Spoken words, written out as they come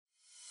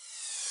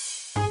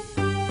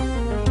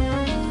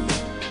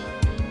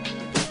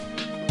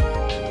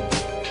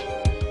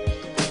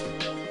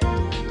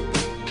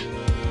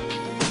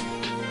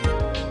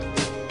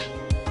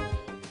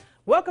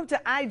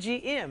to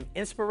IGM,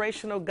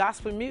 Inspirational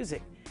Gospel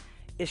Music.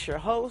 It's your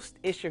host,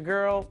 it's your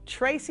girl,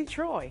 Tracy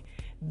Troy.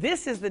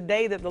 This is the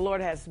day that the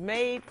Lord has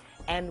made,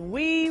 and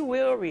we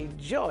will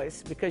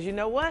rejoice because you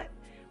know what?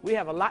 We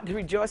have a lot to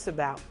rejoice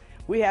about.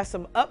 We have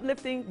some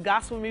uplifting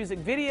gospel music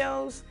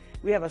videos.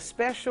 We have a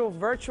special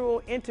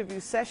virtual interview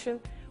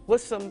session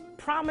with some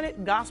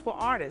prominent gospel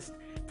artists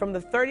from the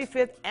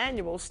 35th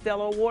Annual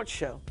Stellar Awards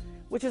Show,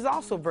 which is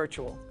also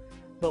virtual.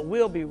 But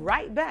we'll be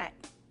right back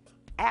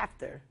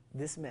after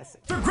this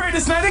message. The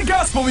greatest night in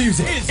gospel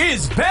music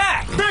is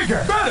back.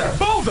 Bigger, better,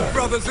 bolder.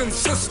 Brothers and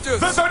sisters.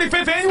 The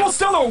 35th Annual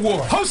Stellar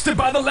Award, hosted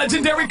by the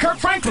legendary Kirk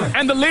Franklin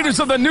and the leaders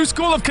of the new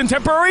school of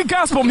contemporary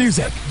gospel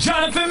music,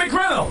 Jonathan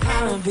McReynolds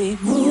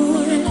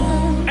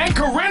and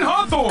Corinne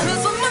Hawthorne.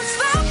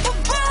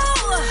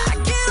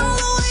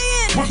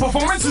 With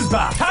performances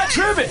by Todd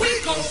Tribbett,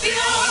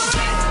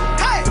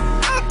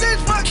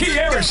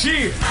 Kiara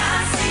Shear,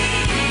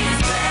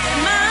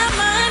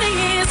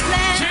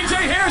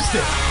 JJ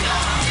Hairston,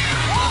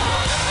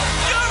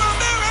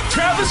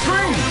 Travis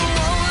Green,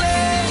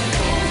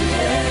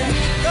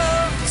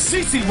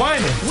 CeCe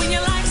Winans, When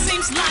your life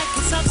seems like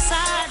it's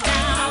upside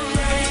down,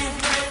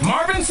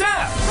 Marvin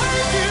Sapp,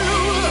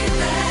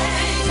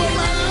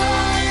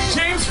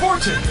 James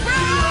Fortune,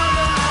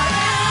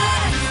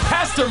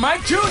 Pastor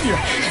Mike Jr.,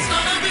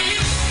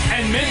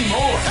 and many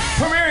more.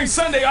 Premiering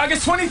Sunday,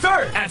 August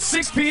 23rd at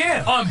 6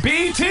 p.m. on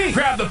BET.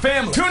 Grab the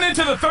family. Tune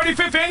into the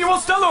 35th Annual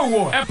Stellar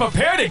Award and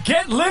prepare to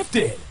get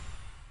lifted.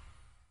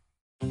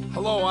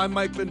 Hello, I'm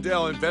Mike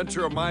Lindell,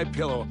 inventor of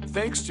MyPillow.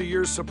 Thanks to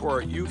your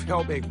support, you've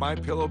helped make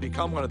MyPillow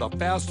become one of the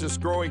fastest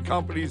growing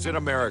companies in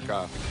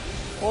America.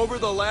 Over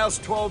the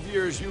last 12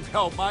 years, you've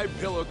helped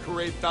MyPillow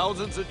create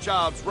thousands of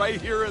jobs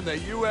right here in the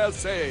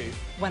USA.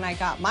 When I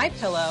got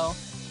MyPillow,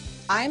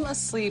 I'm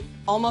asleep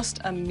almost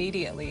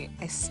immediately.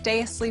 I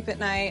stay asleep at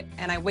night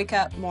and I wake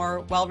up more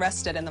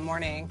well-rested in the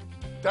morning.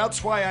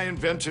 That's why I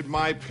invented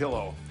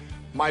MyPillow.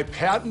 My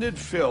patented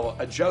fill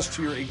adjusts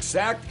to your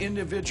exact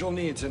individual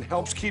needs and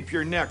helps keep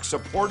your neck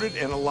supported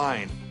and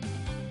aligned.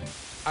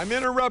 I'm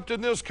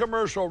interrupting this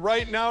commercial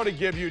right now to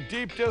give you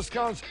deep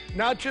discounts,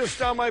 not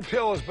just on my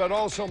pillows, but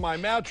also my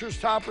mattress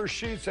toppers,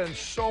 sheets, and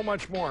so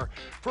much more.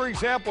 For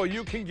example,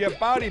 you can get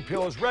body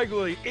pillows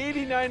regularly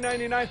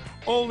 $89.99,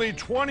 only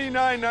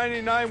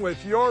 $29.99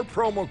 with your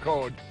promo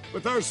code.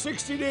 With our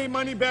 60-day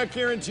money-back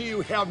guarantee,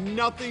 you have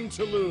nothing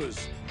to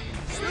lose.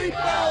 Sleep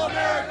well,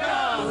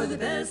 America! For the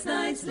best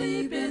night's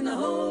sleep in the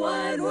whole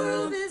wide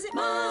world, visit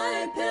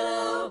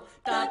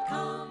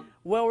mypillow.com.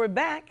 Well, we're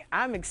back.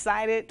 I'm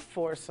excited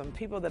for some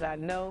people that I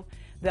know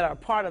that are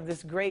part of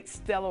this great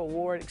Stellar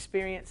Award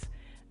experience.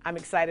 I'm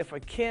excited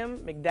for Kim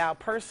McDowell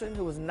Person,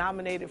 who was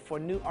nominated for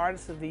New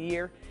Artist of the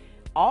Year,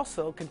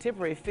 also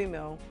contemporary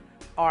female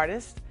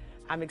artist.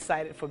 I'm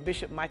excited for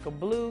Bishop Michael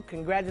Blue.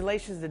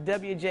 Congratulations to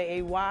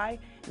WJAY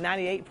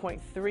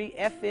 98.3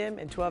 FM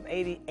and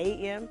 1280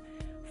 AM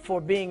for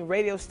being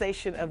Radio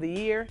Station of the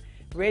Year.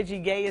 Reggie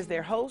Gay is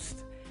their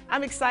host.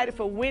 I'm excited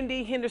for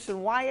Wendy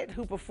Henderson Wyatt,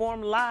 who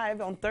performed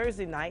live on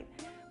Thursday night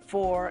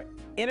for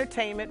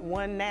Entertainment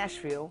One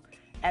Nashville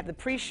at the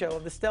pre-show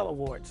of the Stellar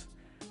Awards.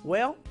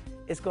 Well,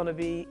 it's going to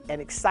be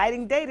an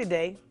exciting day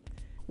today.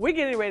 We're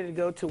getting ready to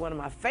go to one of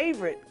my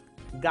favorite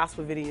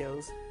gospel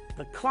videos,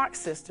 the Clark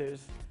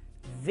Sisters'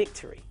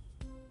 Victory.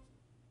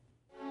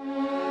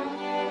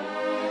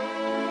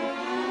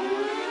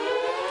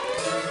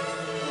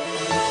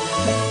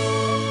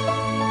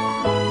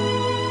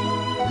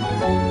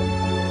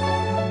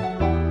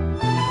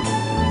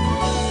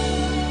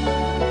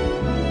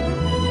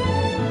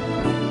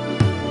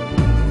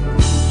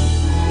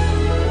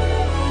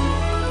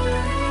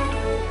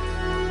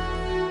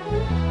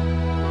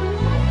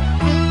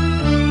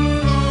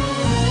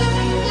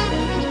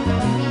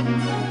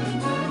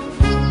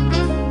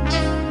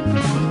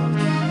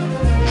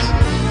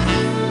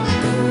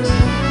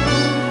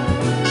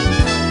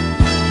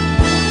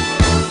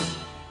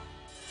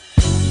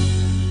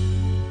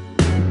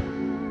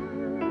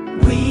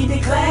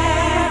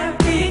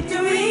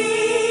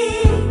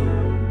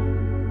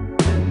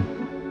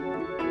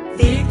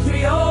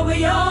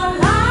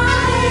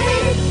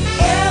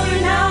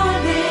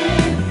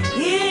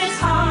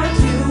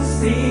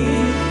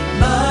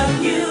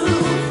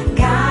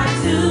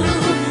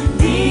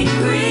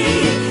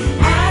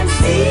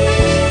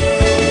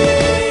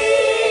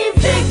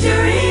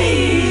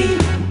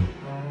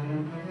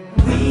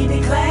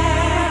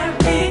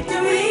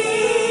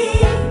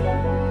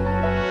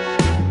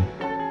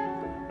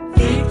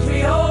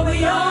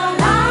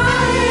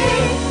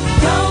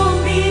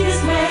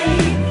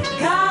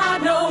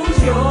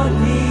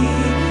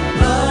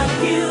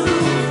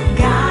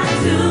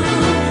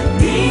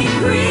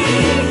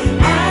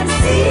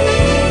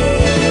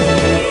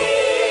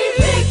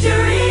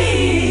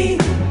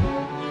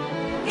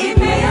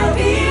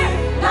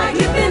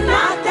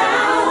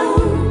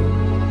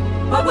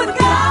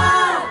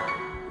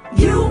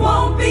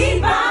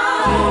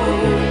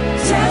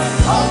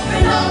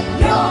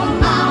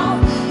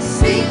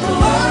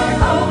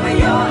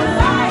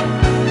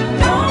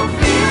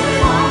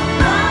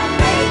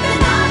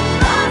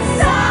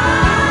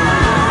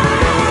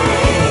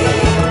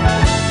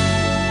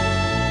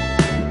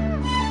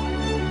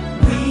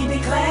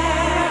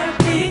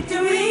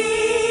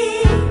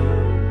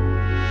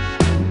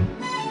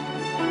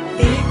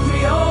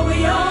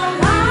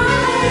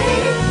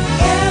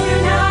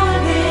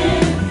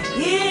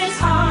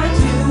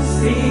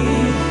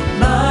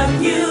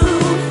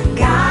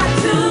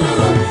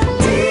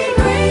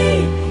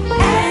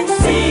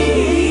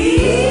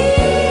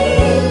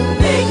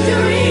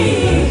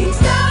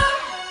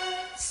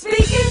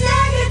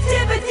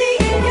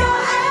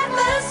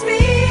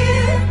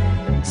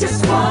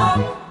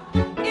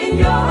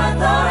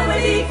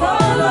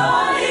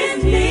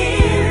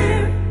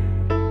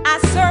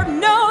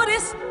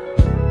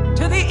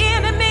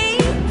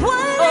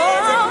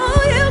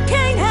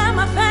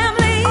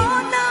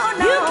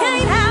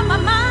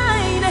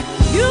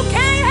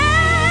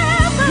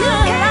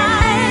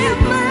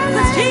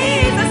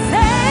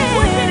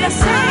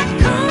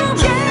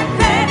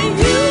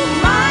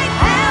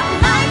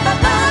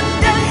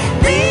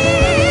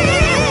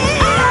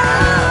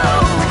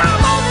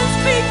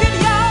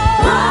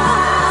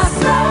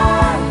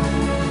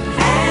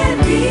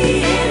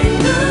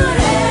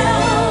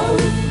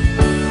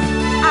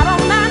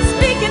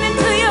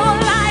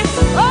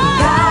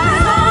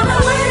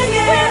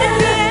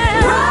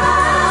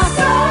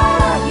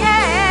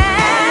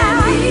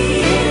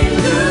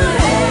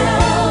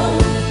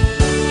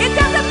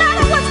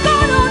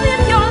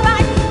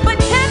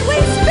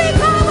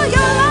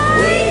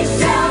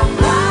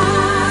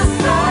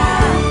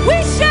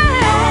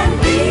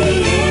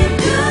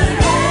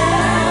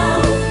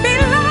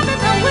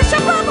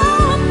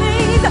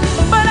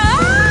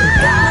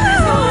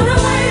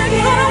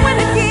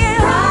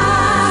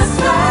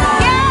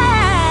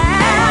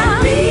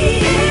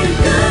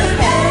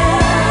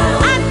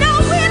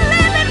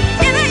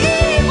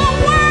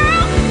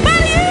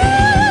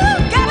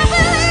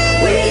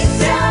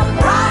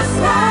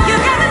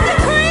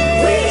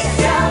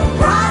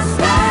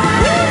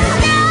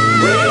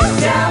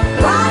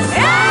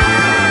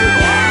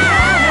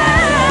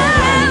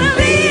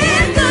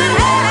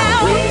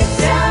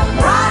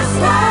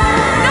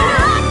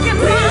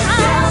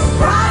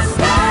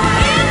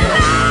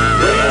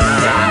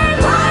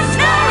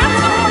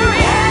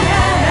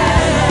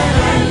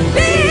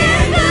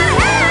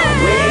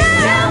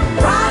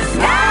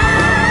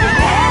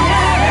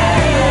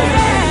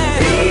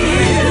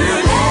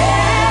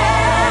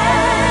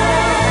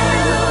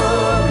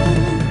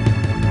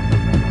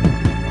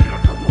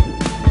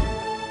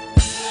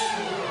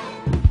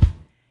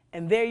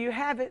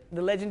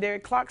 the legendary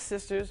Clark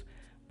sisters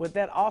with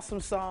that awesome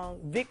song,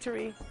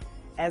 Victory,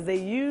 as they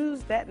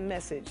use that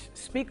message.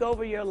 Speak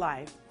over your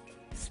life.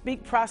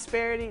 Speak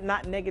prosperity,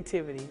 not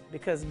negativity,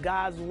 because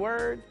God's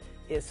word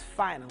is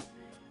final.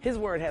 His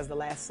word has the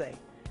last say.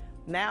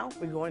 Now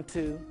we're going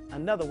to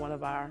another one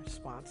of our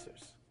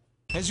sponsors.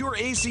 Has your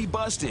AC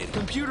busted,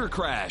 computer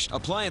crashed,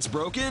 appliance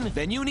broken?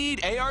 Then you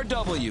need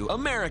ARW,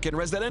 American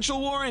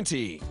Residential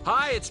Warranty.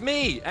 Hi, it's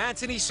me,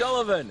 Anthony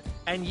Sullivan.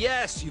 And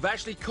yes, you've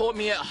actually caught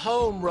me at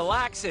home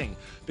relaxing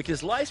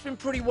because life's been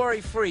pretty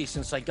worry-free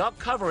since I got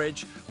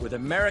coverage with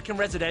American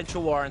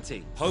Residential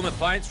Warranty. Home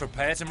appliance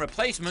repairs and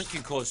replacement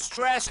can cause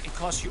stress and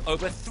cost you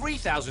over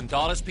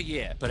 $3,000 per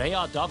year. But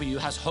ARW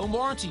has home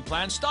warranty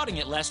plans starting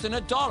at less than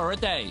 $1 a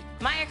day.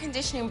 My air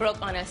conditioning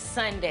broke on a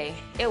Sunday.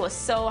 It was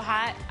so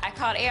hot. I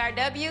called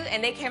ARW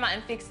and they came out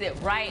and fixed it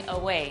right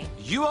away.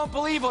 You won't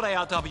believe what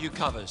ARW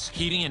covers.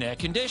 Heating and air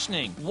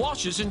conditioning,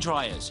 washers and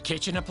dryers,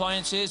 kitchen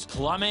appliances,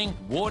 plumbing,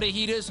 water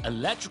heaters,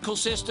 electrical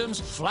systems,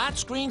 flat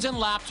screens and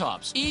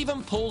laptops,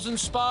 even pools and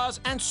spas,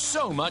 and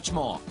so much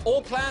more.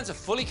 All plans are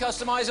fully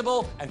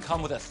customizable and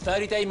come with a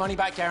 30-day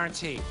money-back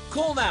guarantee.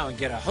 Call now and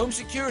get a home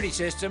security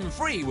system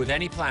free with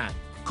any plan.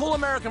 Call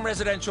American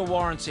Residential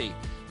Warranty.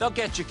 They'll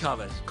get you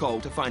covered. Call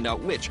to find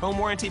out which home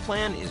warranty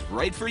plan is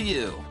right for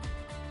you.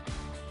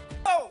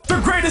 The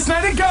greatest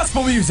night in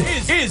gospel music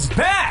is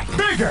back.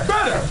 Bigger,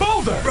 better,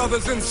 bolder.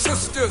 Brothers and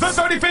sisters. The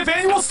 35th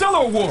Annual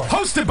Stellar Award,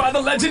 hosted by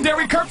the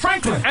legendary Kirk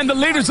Franklin and the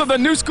leaders of the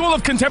new school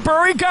of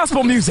contemporary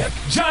gospel music,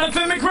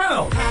 Jonathan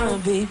McReynolds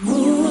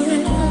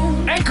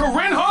and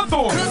Corinne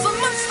Hawthorne.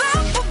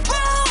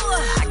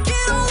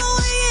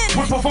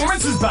 With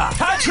performances by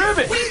Ty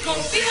Tribbett,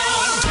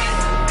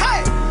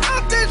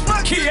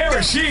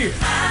 Kiara Shear,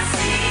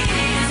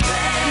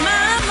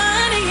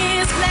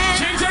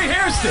 JJ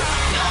Hairston,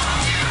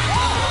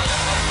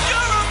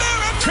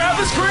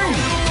 Travis Green,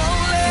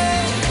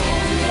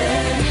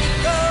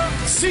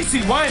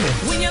 CeCe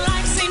Winans, When your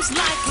life seems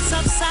like it's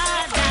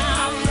upside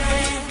down,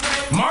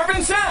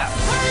 Marvin Sapp,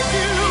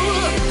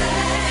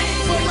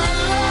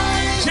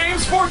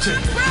 James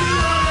Fortune,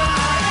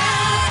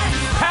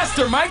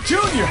 Pastor Mike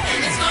Jr.,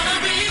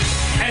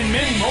 and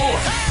many more.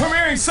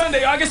 Premiering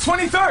Sunday, August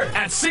 23rd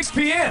at 6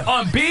 p.m.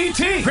 on BET.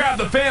 Grab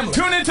the family.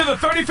 Tune into the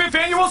 35th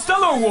Annual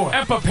Stellar Award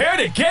and prepare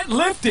to get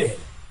lifted.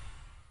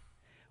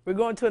 We're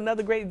going to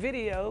another great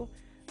video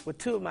with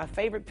two of my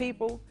favorite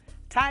people,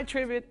 Ty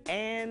Tribbett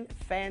and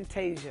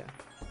Fantasia.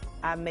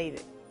 I Made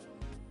It.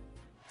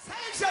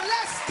 Fantasia,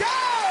 let's go!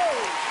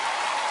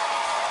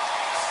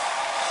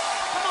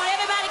 come on,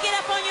 everybody get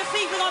up on your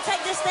feet. We're gonna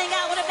take this thing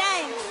out with a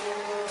bang.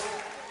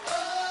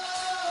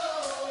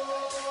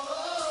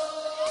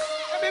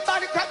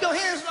 Everybody clap your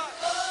hands right.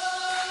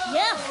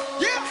 Yeah.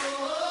 Yeah.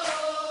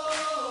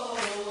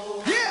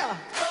 Yeah.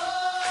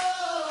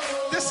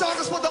 This song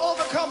is for the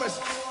overcomers.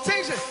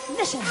 Change it.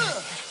 Listen.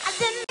 I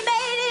done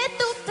made it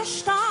through the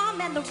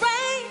storm and the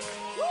rain.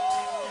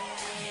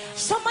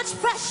 So much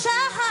pressure,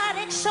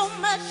 heartache, so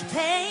much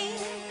pain.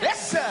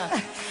 Yes, sir.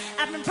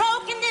 I've been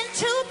broken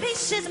into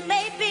pieces,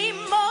 maybe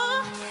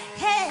more.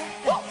 Hey.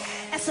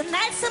 And some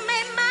nights I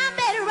made my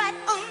bed right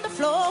on the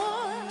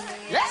floor.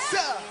 Yes,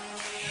 sir.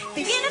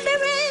 The enemy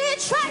really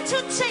tried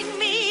to take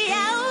me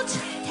out.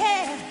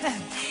 Yeah.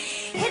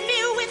 Hit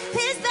me with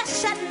his that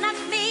shot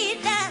knocked me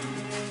down.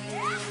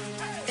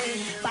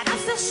 But I'm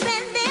still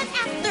standing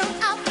after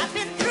all I've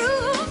been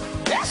through.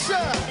 Yes,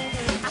 sir.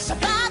 I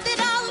survived it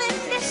all in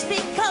this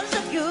because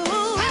of you.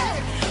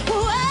 Hey.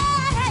 Whoa,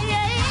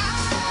 yeah.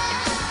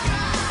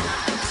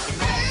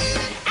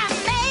 I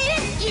made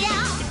it,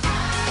 yeah.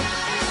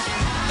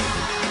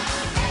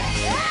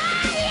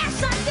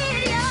 Yes, I did,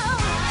 yo.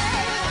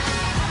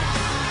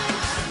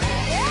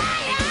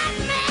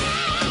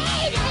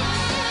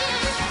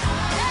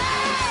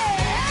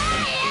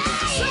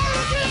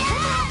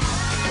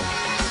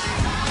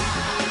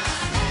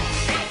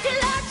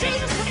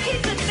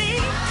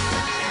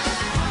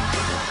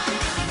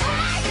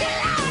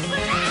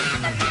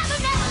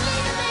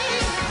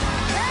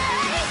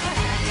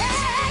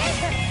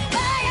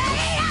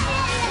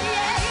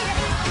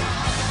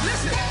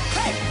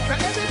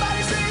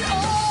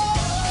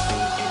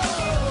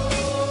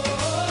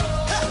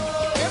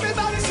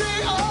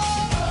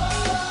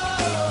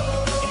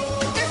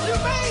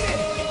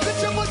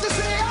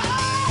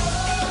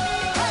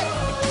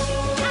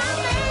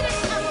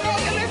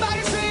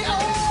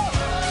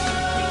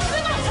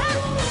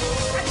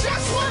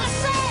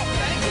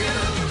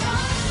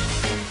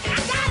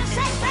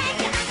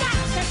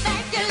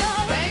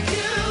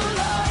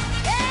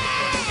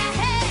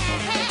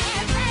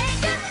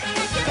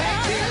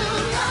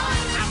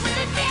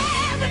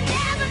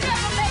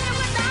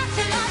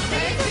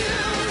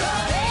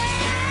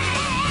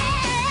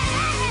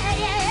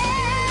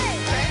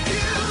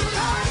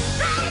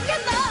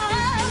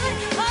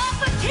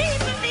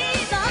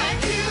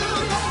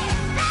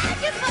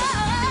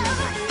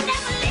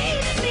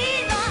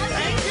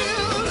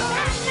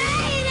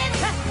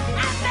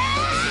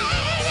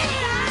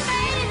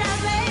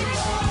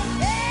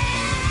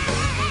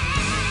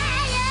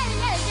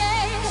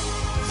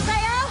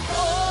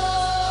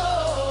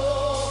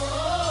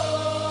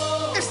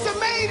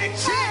 maiden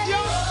chant,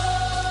 y'all.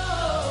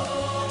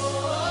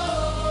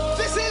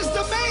 This is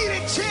the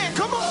maiden chant.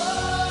 Come on.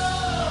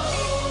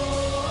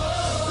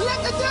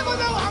 Let the devil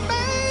know I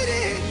made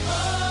it.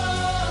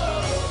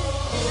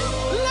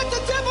 Let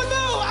the devil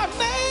know I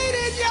made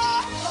it,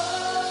 y'all.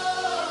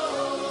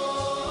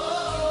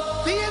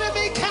 The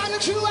enemy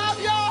counted you out,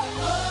 y'all.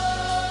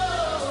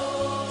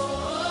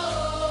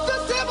 The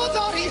devil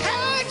thought he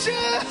had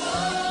you,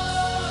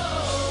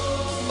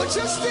 but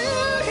you're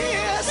still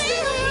here,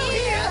 still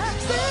here,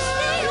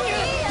 still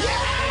here.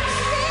 Yeah!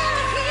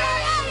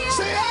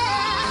 Say,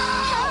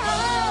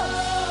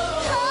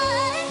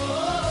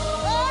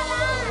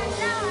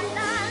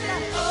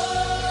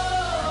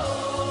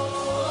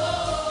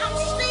 I'm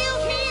still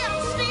here,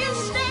 I'm still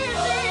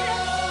standing.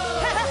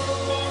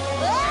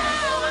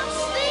 Oh, I'm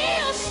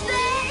still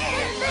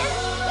standing.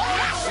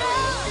 Yes, sir.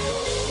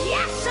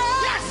 Yes, sir.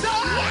 Yes, sir.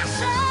 Yes,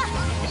 sir.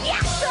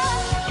 Yes, sir.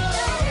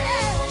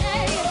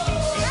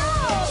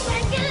 Oh,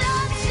 thank you,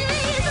 Lord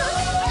Jesus.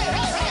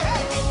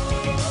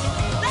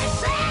 They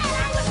said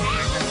I would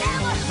never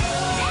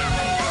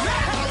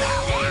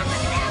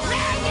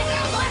make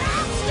it, but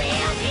I'm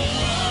still here.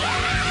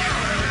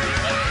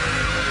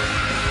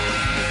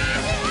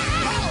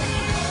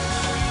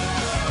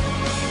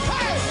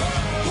 Hey,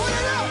 put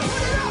it up,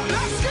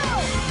 let's go.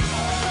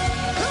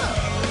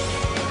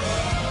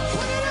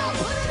 Put it up,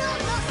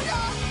 let's go.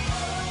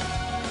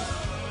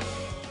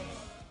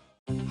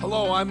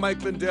 Hello, I'm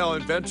Mike Lindell,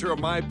 inventor of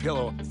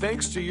MyPillow.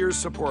 Thanks to your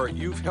support,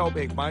 you've helped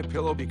make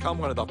MyPillow become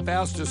one of the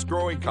fastest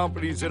growing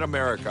companies in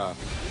America.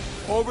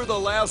 Over the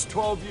last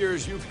 12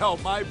 years, you've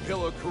helped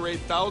MyPillow create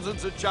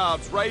thousands of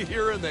jobs right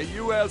here in the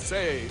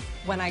USA.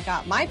 When I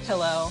got my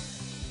pillow,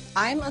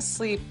 I'm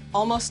asleep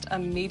almost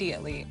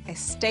immediately. I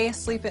stay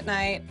asleep at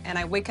night and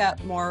I wake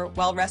up more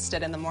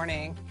well-rested in the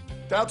morning.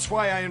 That's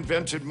why I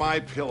invented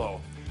MyPillow.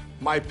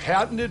 My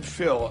patented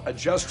fill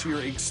adjusts to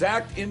your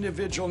exact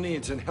individual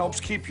needs and helps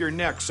keep your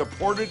neck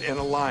supported and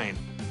aligned.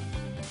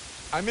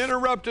 I'm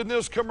interrupting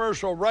this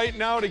commercial right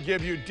now to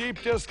give you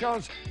deep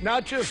discounts,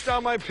 not just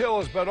on my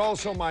pillows, but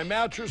also my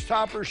mattress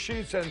topper,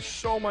 sheets, and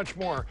so much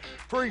more.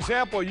 For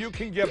example, you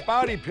can get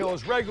body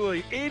pillows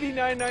regularly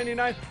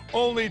 $89.99,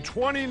 only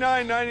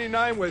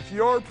 $29.99 with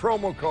your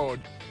promo code.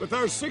 With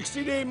our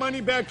 60-day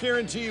money-back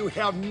guarantee, you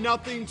have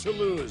nothing to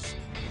lose.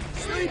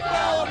 Sleep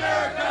well,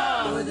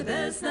 America! For the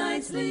best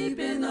night's sleep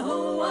in the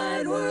whole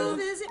wide world,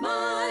 visit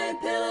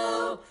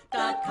mypillow.com.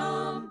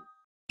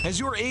 Has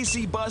your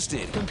AC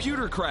busted,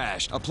 computer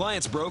crashed,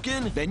 appliance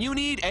broken? Then you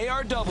need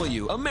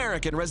ARW,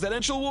 American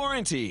Residential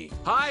Warranty.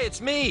 Hi,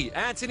 it's me,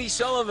 Anthony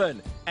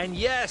Sullivan. And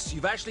yes,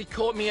 you've actually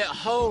caught me at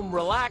home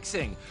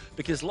relaxing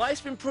because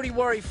life's been pretty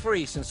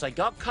worry-free since I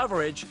got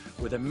coverage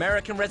with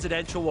American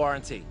Residential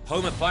Warranty.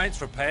 Home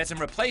appliance repairs and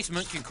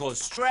replacement can cause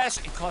stress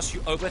and cost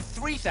you over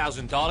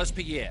 $3,000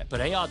 per year. But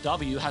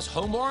ARW has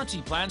home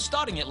warranty plans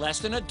starting at less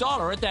than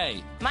 $1 a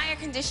day. My air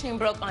conditioning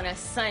broke on a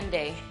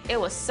Sunday. It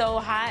was so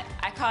hot.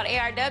 I called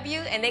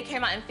ARW and they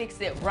came out and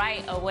fixed it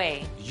right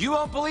away. You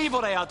won't believe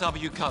what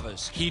ARW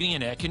covers. Heating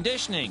and air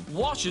conditioning,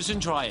 washers and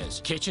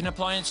dryers, kitchen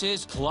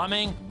appliances,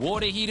 plumbing,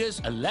 water heaters,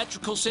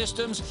 electrical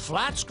systems,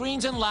 flat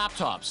screens and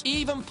laptops,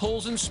 even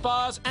pools and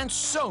spas, and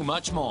so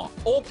much more.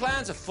 All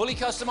plans are fully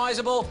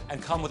customizable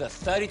and come with a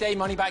 30-day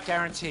money-back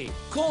guarantee.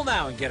 Call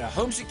now and get a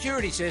home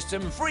security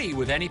system free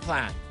with any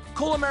plan.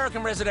 Call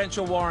American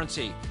Residential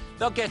Warranty.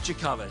 They'll get you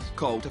covered.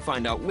 Call to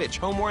find out which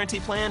home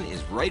warranty plan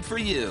is right for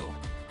you.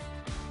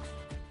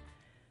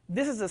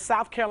 This is a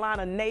South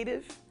Carolina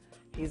native.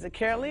 He's a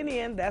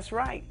Carolinian, that's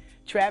right.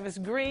 Travis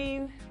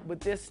Green with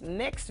this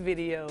next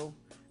video,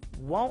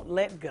 Won't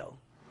Let Go.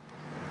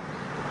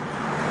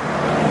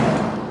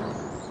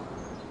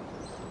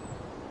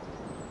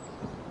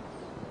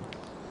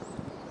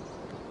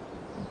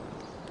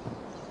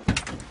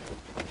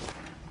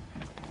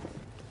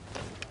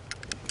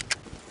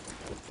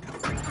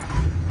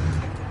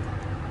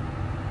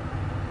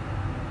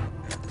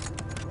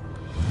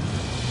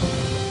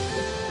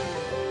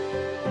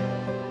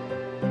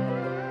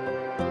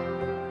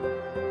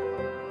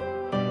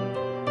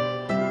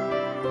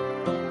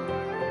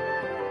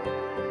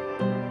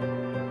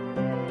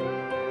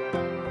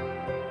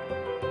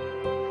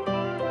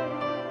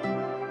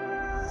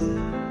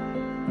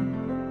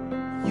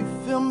 You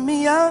fill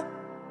me up,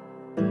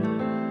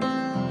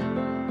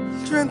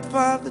 strength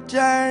for the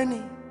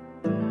journey,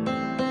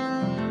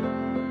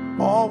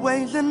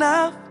 always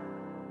enough.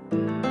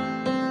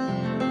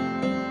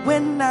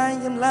 When I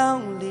am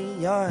lonely,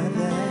 you're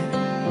there.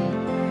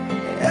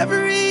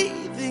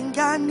 Everything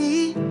I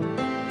need,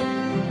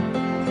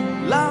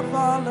 love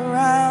all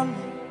around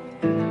me.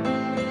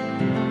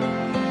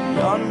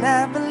 You'll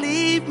never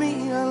leave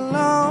me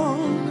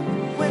alone.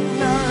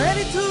 When I'm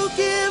ready to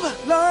give,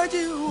 Lord,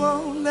 you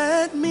won't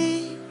let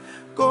me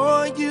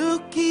go. You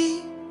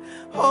keep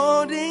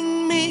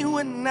holding me.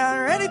 When I'm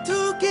ready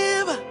to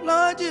give,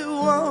 Lord, you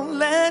won't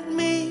let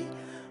me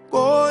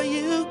go.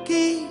 You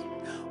keep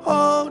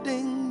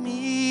holding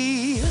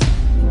me.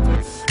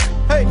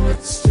 Hey,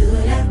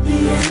 stood at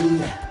the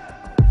end,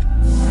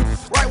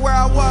 right where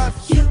I was.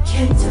 You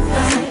came to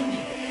find me.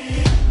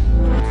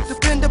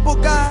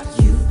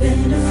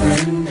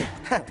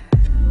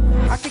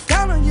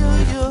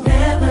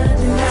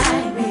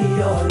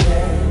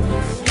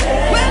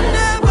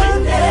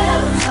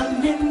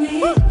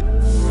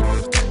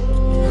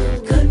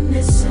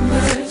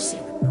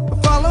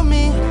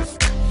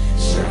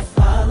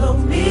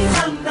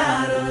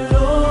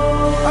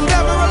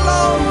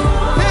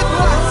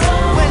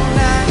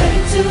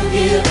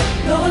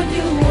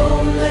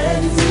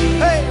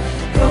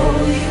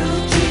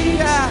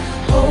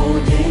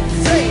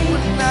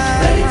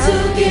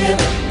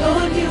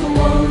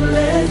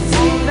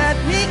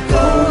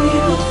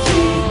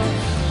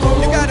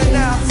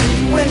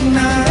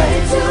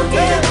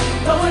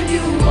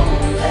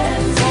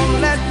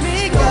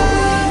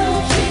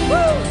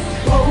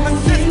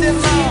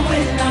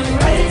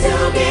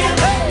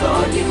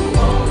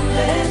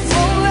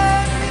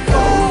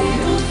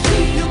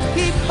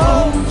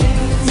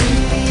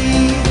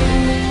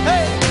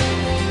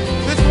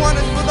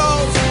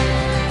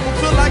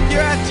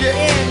 at your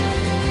end.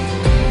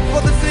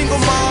 For the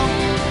single mom,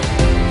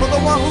 for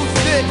the one who's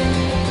sick,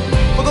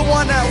 for the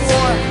one at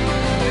war.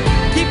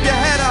 Keep your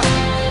head up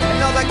and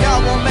know that God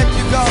won't let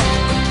you go.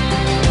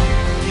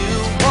 You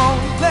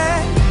won't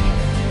let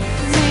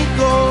me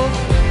go.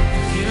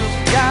 You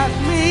got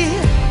me.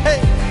 Hey,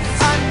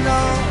 I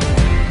know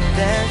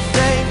there's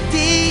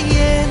safety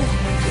in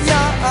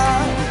your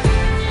arms.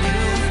 You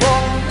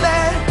won't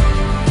let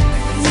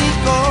me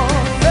go.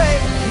 Hey,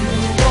 you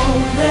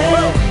won't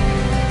let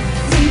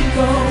me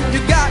go. You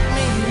got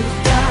me. You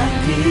got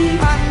me.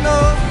 I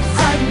know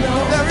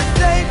there is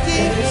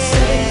safety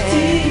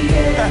in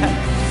your arms.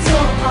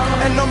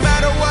 And no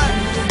matter what,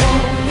 you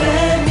won't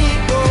let me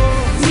go.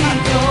 You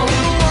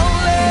won't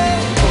let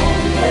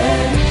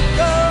me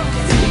go.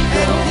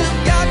 And you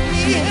got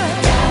me.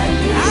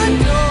 I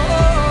know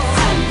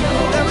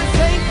there is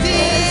safety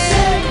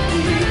in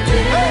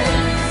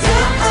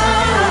your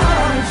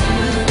arms.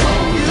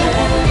 You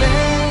won't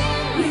let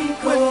me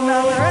go. When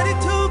I'm ready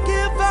to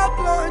give up,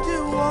 Lord,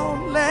 you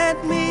won't let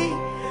me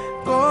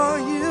go.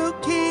 You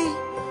keep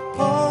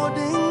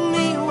holding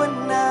me when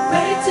I'm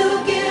Ready to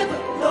give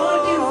up,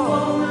 Lord, you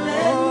won't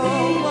let me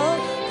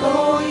go.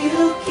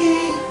 You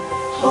keep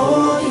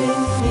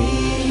holding me.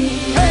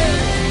 Hey,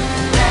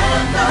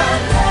 Never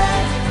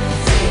let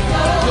me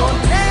go. you'll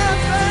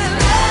never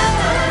Let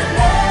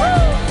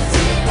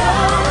me go.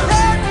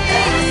 let me.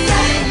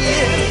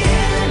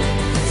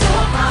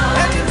 Your arms.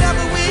 And you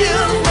never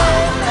will.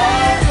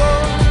 Let go.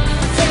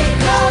 me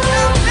go.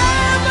 You'll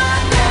never,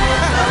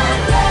 Never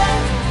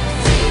let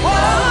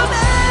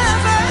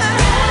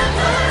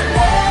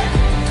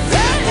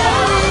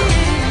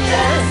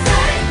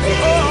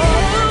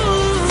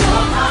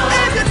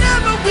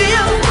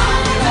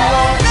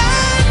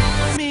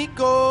me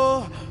go.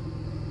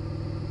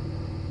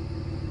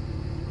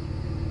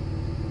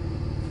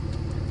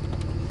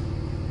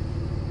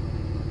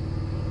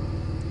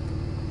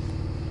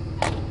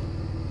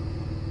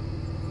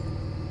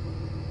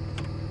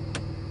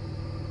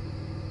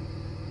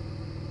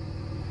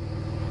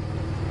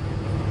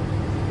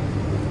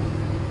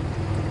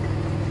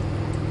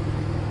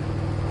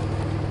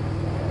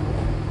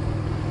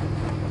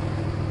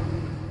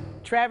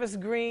 Travis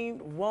Green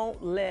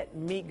won't let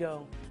me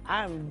go.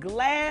 I'm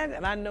glad,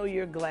 and I know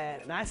you're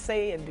glad. And I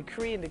say and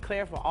decree and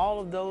declare for all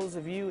of those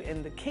of you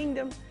in the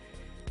kingdom,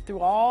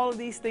 through all of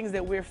these things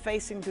that we're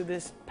facing, through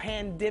this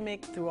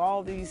pandemic, through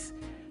all these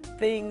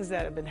things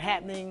that have been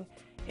happening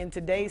in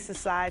today's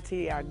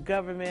society, our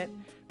government,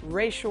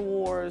 racial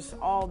wars,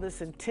 all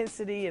this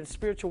intensity and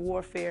spiritual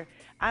warfare,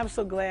 I'm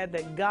so glad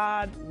that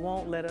God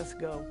won't let us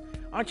go.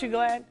 Aren't you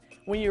glad?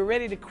 When you're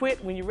ready to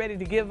quit, when you're ready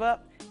to give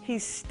up,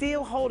 He's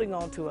still holding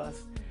on to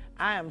us.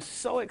 I am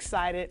so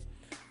excited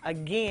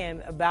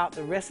again about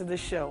the rest of the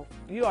show.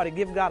 You ought to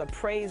give God a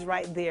praise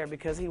right there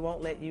because He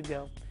won't let you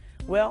go.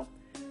 Well,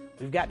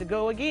 we've got to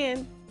go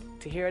again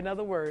to hear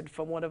another word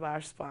from one of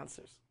our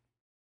sponsors.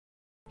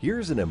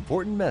 Here's an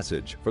important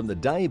message from the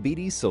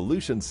Diabetes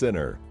Solution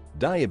Center.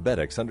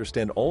 Diabetics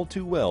understand all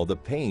too well the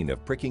pain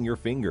of pricking your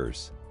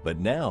fingers. But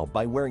now,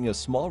 by wearing a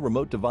small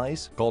remote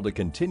device called a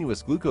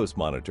continuous glucose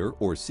monitor,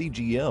 or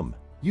CGM,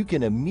 you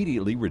can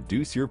immediately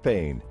reduce your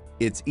pain.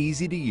 It's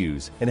easy to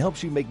use and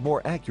helps you make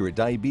more accurate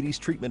diabetes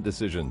treatment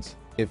decisions.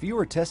 If you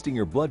are testing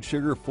your blood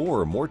sugar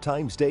 4 or more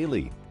times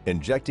daily,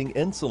 injecting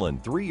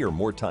insulin 3 or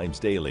more times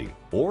daily,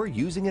 or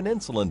using an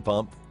insulin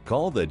pump,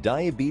 call the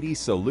Diabetes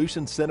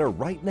Solution Center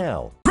right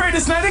now.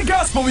 Greatest night in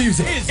gospel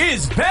music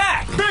is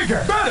back.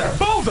 Bigger, better,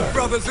 bolder.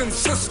 Brothers and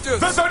sisters.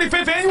 The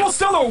 35th Annual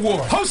Stellar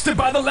Award, hosted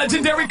by the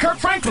legendary Kirk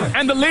Franklin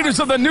and the leaders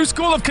of the new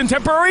school of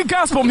contemporary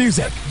gospel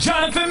music,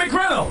 Jonathan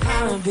McReynolds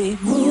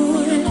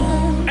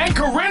and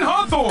Corinne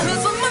Hawthorne.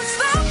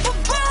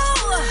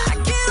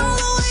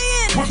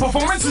 With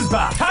performances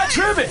by Todd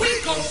Tribbett,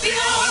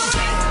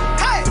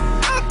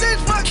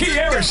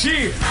 Kiara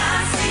Shear,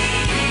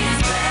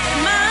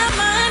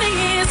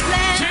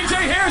 JJ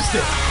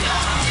Hairston,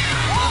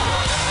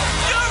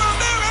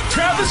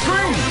 Travis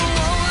Green,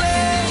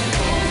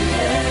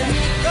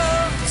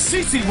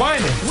 CeCe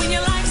Winans, When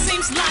your life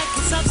seems like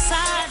it's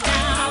upside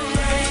down,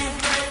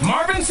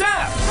 Marvin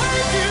Sapp,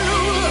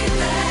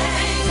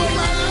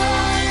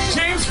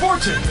 James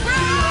Fortune,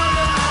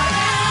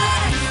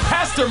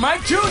 Pastor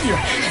Mike Jr.,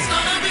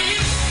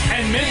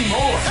 and many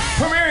more.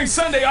 Premiering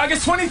Sunday,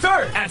 August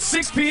 23rd at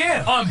 6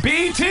 p.m. on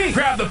BET.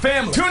 Grab the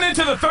family. Tune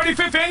into the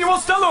 35th Annual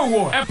Stellar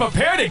Award and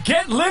prepare to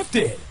get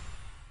lifted.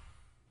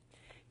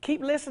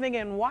 Keep listening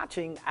and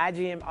watching,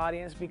 IGM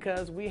audience,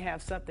 because we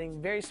have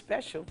something very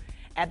special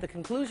at the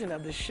conclusion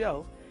of the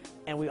show,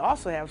 and we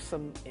also have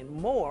some and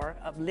more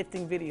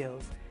uplifting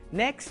videos.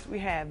 Next, we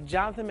have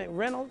Jonathan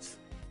McReynolds,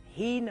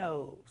 He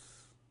Knows.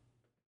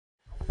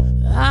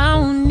 I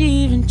won't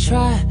even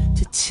try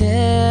to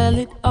tell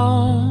it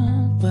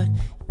all, but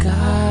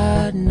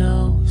God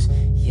knows,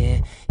 yeah,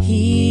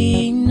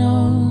 He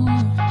knows.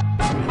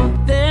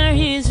 There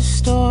is a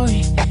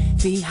story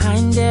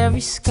behind every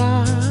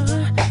scar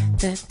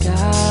that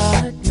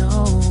God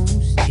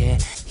knows, yeah,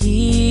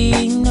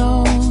 He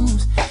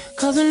knows.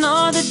 'Cause when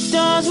all the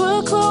doors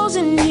were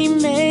closing, He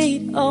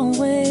made a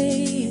way.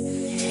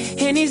 way.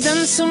 And he's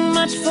done so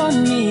much for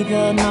me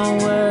that my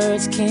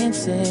words can't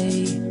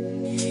say.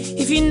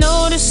 If you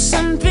notice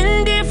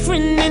something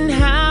different in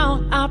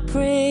how I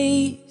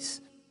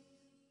praise,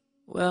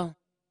 well,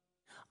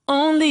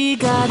 only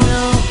God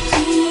knows.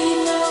 He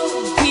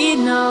knows. He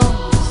knows.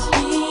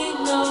 He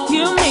knows.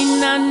 You may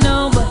not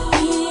know, but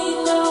He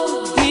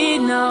knows. He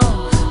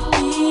knows.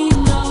 He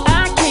knows.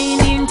 I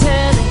can't even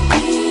tell it.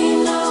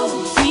 He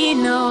knows. He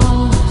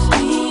knows.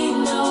 He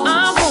knows.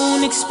 I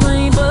won't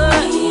explain,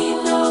 but He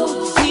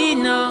knows. He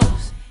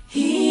knows.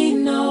 He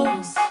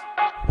knows.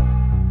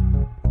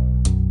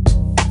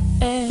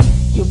 And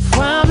you're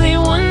probably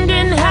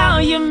wondering how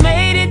you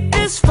made it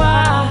this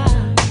far.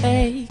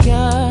 Hey,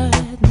 God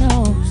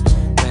knows.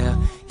 Well,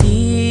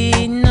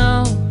 He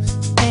knows.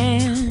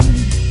 And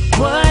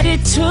what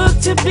it took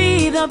to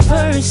be the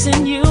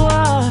person you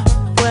are,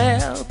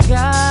 well,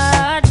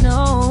 God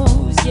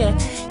knows. Yeah,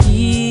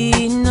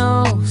 He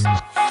knows.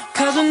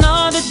 'Cause when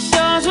all the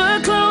doors were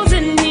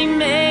closing, He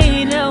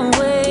made a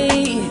way.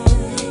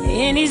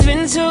 And He's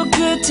been so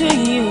good to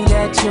you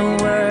that your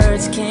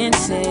words can't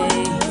say.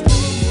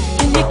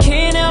 And you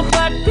can't help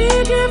but be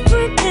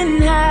different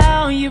in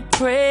how you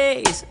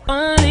praise.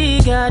 Only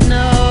God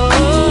knows.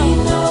 He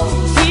knows.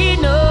 He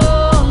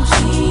knows.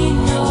 He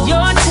knows.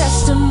 Your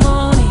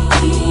testimony.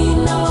 He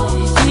knows.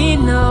 He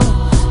knows.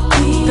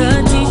 He the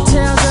knows.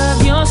 Details of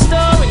your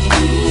story.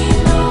 He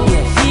knows.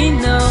 Yeah, He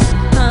knows.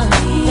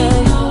 He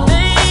knows.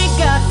 Thank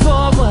God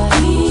for what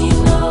He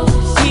knows.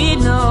 He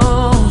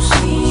knows.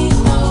 He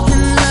knows.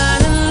 La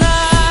la la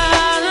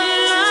la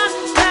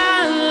la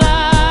la la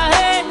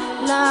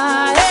la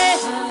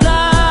la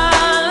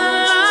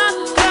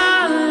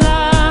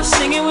la.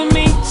 Sing it with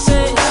me.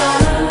 Say la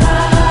la la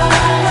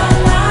la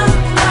la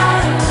la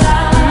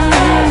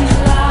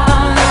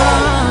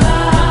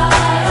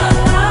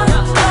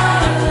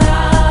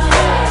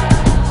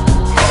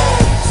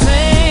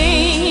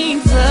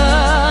Thank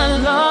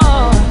the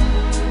Lord.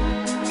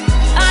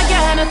 I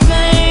gotta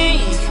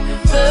thank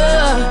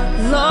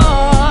the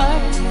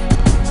Lord.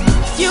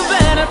 You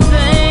better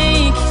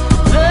thank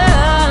the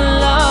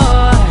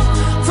Lord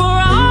for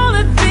all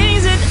the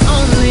things that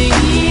only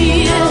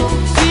He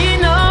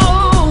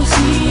knows.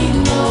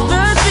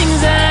 The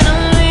things that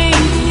only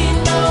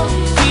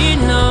He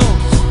knows.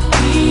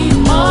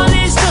 All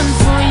He's done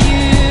for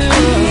you.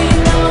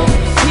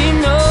 He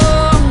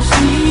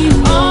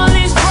knows. All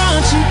He's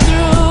brought you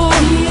through.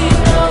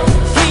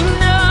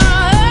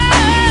 He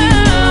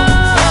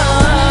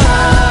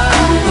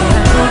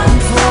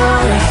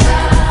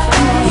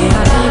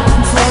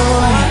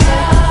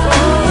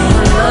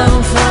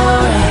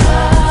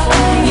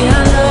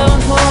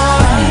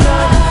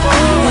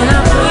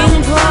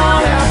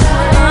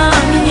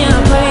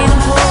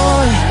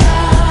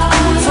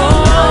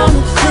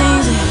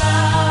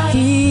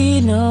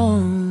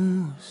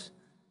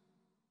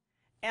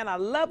And I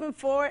love Him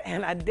for it,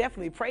 and I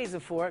definitely praise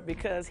Him for it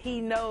because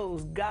He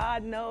knows.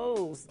 God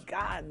knows.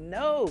 God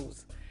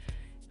knows.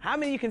 How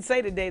many of you can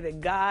say today that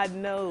God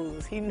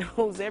knows? He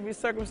knows every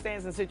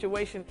circumstance and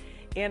situation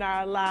in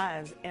our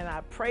lives, and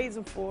I praise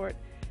Him for it,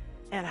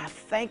 and I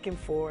thank Him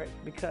for it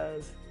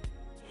because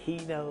He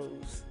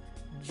knows.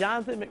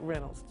 Jonathan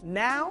McReynolds.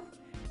 Now,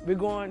 we're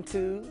going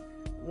to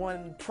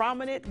one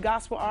prominent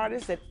gospel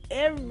artist that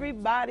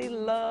everybody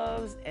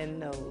loves and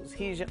knows.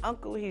 He's your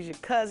uncle, he's your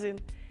cousin,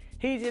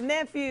 he's your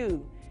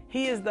nephew.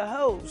 He is the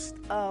host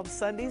of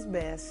Sunday's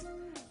Best,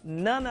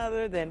 none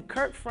other than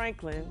Kirk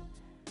Franklin,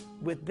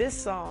 with this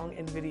song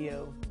and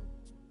video,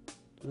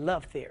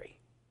 Love Theory.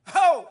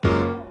 Ho!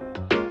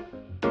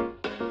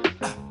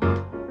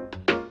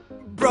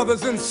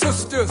 Brothers and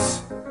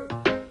sisters,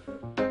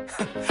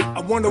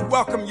 I want to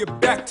welcome you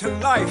back to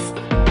life.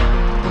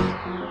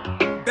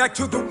 Back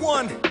to the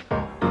one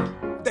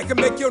that can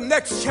make your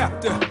next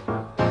chapter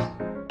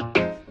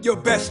your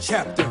best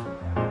chapter.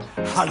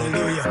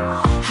 Hallelujah.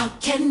 How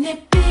can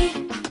it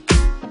be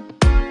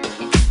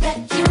that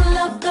you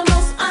love the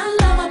most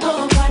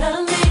unlovable part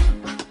of me?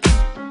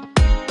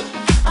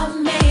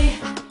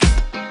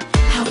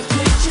 How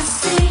could you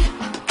see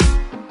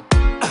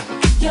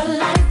your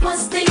life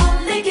was the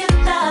only gift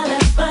I'll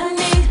ever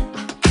need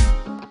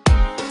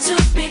to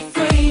be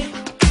free?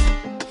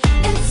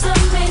 It's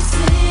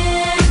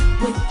amazing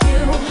with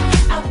you.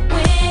 I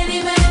win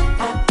even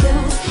if I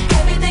lose.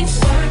 Everything's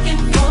working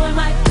for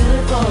my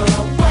good for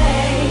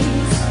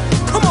always.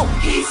 Come on.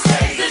 He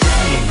saves the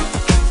day.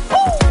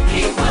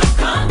 He will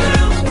come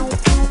through.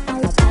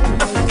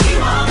 He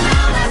won't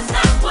now, that's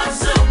not what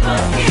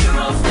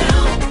superheroes do.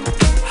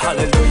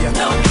 Hallelujah.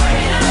 No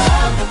greater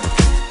love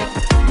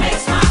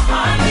makes my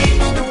heart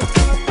beat.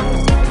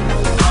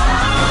 All I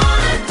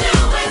wanna do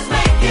is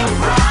make you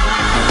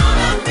proud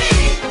of me.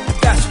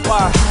 That's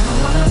why. I don't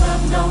wanna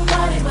love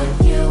nobody but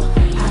you.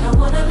 I don't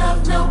wanna love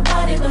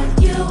nobody but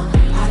you.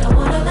 I don't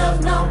wanna love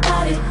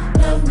nobody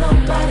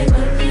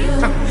but you.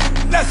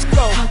 Let's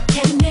go. How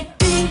can it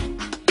be?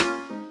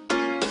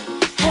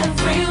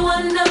 Every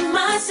one of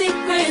my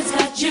secrets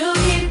that you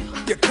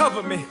keep, You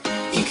cover me.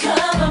 you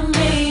cover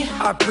me.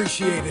 I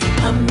appreciate it.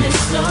 A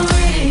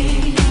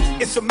mystery.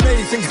 It's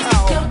amazing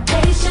how your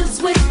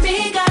patience with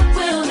me, God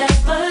will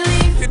never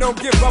leave. you don't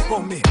give up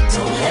on me.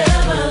 Don't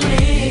ever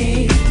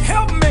leave.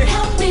 Help me.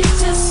 Help me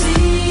to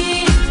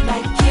see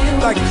like you.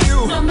 Like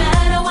you. No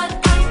matter what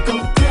I go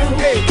through,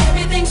 hey,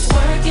 everything's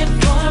working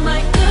for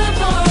my good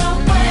for a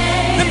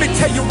way. Let me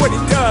tell you what he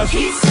does.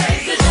 He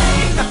saves the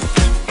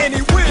day. And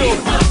he will. He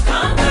will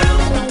come through.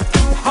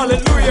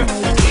 Hallelujah.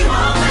 He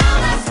won't fail.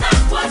 That's not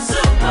what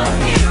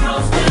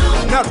superheroes do.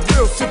 Not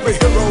real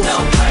superheroes. No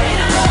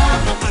greater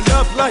love. A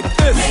love like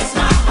this makes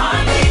my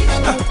heart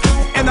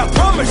beat. And I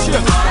promise you,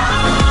 all I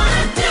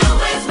wanna do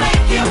is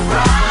make you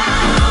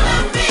proud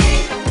of me.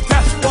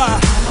 that's why I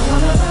don't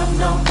wanna love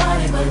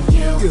nobody but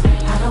you.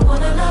 I don't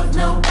wanna love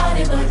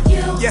nobody but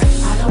you. Yes.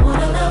 I don't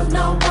wanna love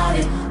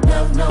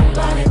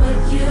nobody but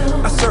you.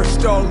 I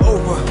searched all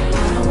over.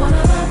 I don't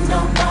wanna love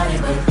nobody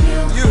but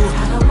you.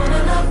 I don't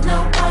wanna love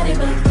nobody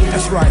but you.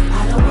 That's right.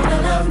 I don't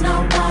wanna love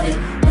nobody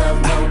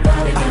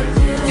but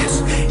you. Yes.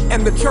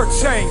 And the church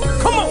sang,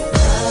 come on.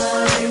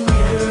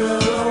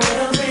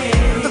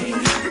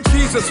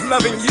 Jesus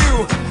loving you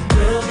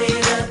Will be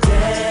the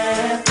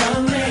death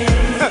of me.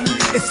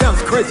 It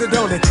sounds crazy,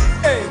 don't it?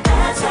 Hey.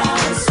 That's how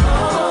it's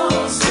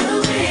supposed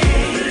to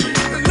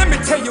be. Let me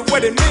tell you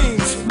what it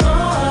means. More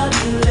or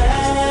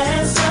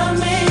less of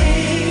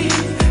me.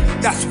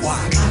 That's why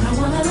I don't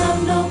wanna love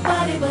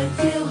nobody but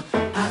you.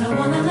 I don't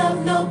wanna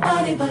love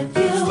nobody but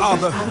you.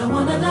 Father, I don't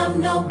wanna love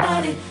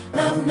nobody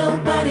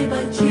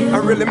but you. I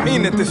really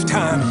mean it this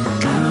time.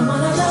 I don't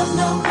wanna love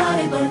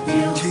nobody but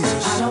you.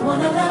 Jesus. I don't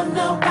wanna love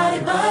nobody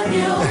but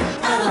you.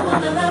 I don't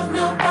wanna love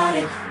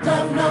nobody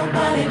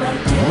but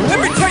you. Let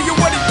me tell you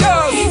what he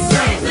does. He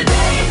saves the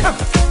day.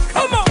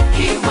 Come on.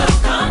 He will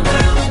come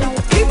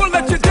through. He will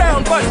let you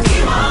down, but He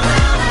won't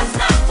fail. That's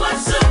not what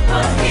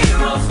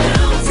superheroes do.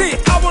 see,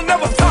 I will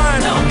never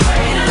find No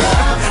greater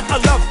love a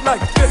love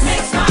like this.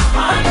 makes my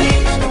heart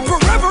beat.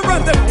 Forever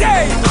and the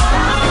day. All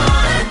I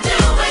wanna do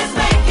is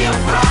make you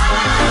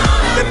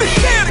proud. Let me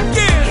say it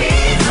again. He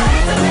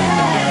saves the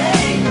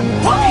day.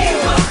 He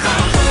will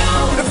come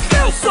through. It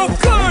feels so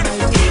good.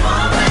 He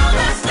won't fail.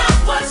 That's not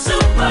what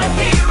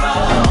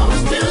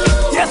superheroes do.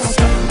 Yes.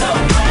 No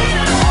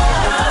greater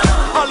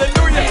love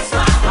Hallelujah. makes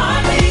my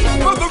heart beat.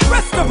 For the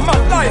rest of my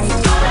life.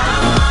 All I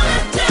wanna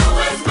do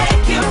is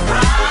make you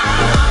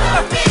proud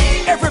of me.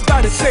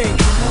 Everybody sing. I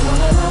don't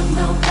wanna love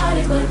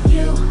nobody but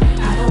you.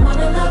 I don't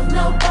wanna love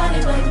nobody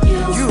but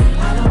you.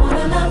 I don't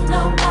wanna love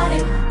nobody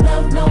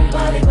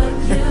but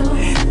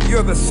you.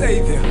 You're the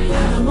Savior.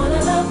 I don't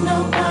wanna love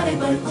nobody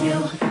but you.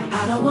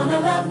 I don't wanna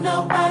love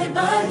nobody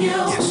but you.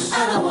 Yes.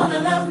 I don't wanna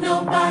love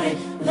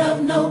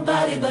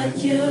nobody but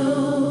you.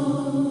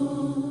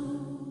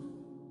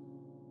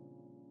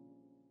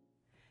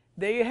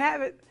 There you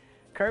have it.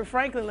 Kirk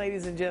Franklin,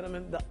 ladies and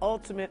gentlemen, the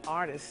ultimate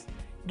artist.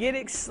 Get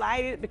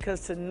excited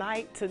because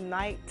tonight,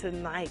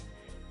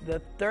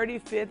 the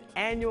 35th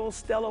Annual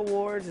Stellar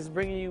Awards is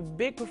bringing you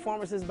big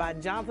performances by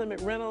Jonathan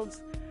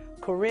McReynolds,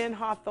 Corinne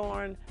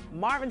Hawthorne,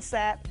 Marvin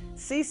Sapp,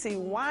 CeCe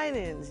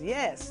Winans,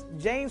 yes,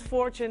 James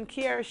Fortune,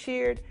 Kiara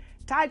Sheard,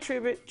 Ty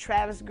Tribbett,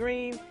 Travis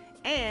Green,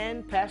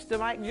 and Pastor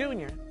Mike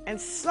Jr., and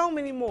so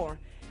many more.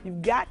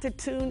 You've got to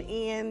tune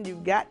in.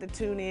 You've got to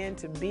tune in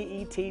to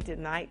BET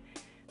tonight.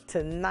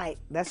 Tonight,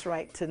 that's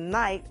right,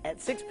 tonight at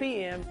 6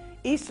 p.m.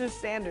 Eastern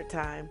Standard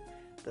Time,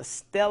 the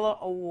Stellar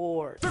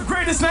Awards. The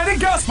greatest night in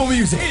gospel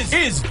music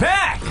is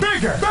back.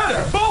 Bigger,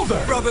 better,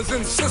 bolder. Brothers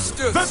and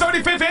sisters. The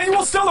 35th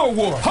Annual Stellar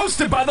Award,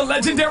 hosted by the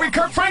legendary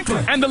Kirk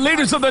Franklin and the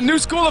leaders of the new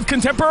school of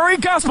contemporary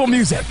gospel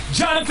music,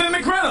 Jonathan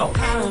McReynolds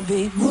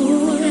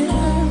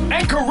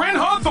and Corinne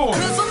Hawthorne.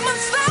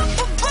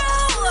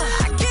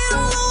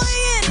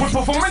 With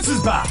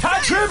performances by Ty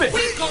Tribbett,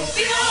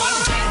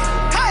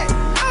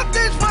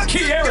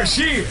 Kiara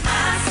Sheard,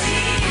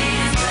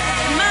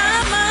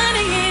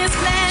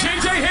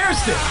 JJ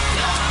Hairston,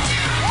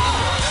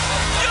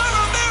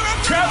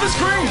 Travis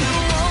Green,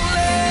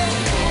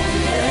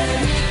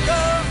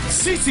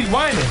 CeCe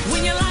Winans,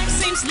 When your life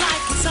seems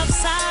like it's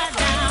upside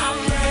down,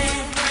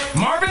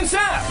 Marvin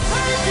Sapp,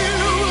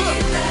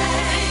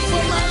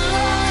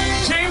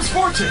 James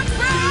Fortune,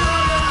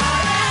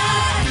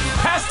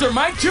 Pastor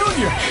Mike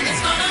Jr.,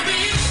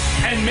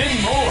 and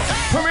many more.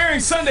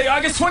 Premiering Sunday,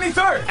 August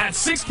 23rd at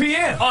 6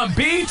 p.m. on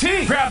BET.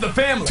 Grab the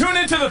family. Tune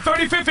into the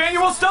 35th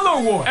Annual Stellar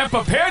Award and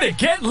prepare to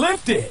get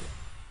lifted.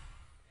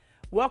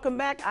 Welcome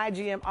back,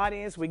 IGM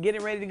audience. We're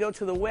getting ready to go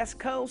to the West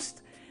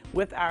Coast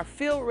with our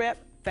field rep,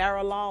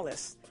 Farrah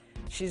Lawless.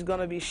 She's going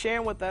to be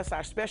sharing with us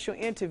our special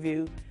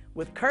interview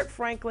with Kirk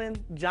Franklin,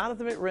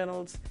 Jonathan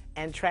McReynolds,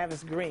 and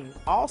Travis Green.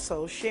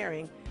 Also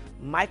sharing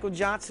Michael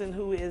Johnson,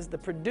 who is the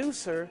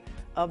producer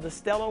of the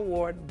Stellar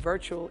Award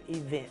virtual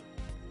event.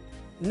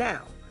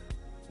 Now,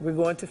 we're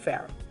going to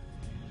Farrah.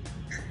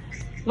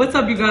 What's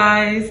up, you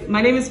guys?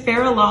 My name is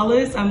Farrah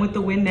Lawless. I'm with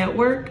the WIN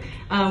Network.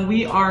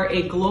 We are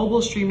a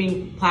global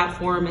streaming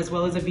platform as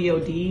well as a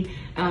VOD,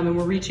 and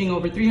we're reaching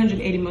over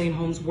 380 million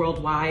homes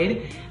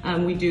worldwide.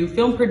 We do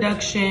film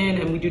production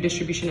and we do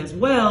distribution as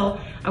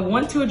well. I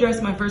want to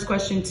address my first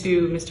question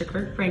to Mr.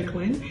 Kirk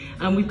Franklin.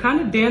 We've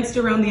kind of danced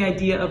around the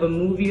idea of a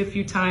movie a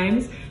few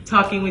times,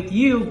 talking with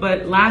you,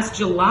 but last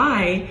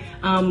July,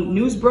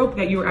 news broke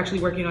that you were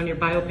actually working on your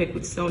biopic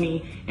with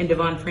Sony and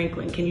Devon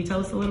Franklin. Can you tell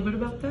us a little bit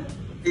about that?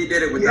 He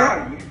did it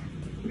without.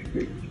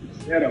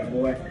 Shut up,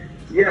 boy.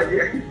 Yeah,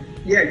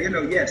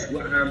 yes.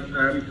 Well,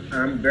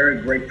 I'm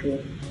very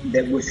grateful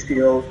that we're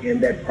still in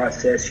that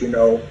process.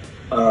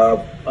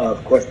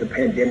 Of course, the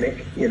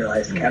pandemic,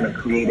 has kind of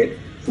created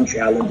some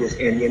challenges,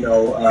 and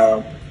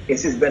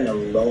it's just been a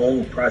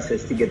long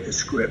process to get the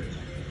script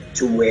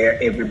to where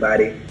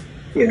everybody,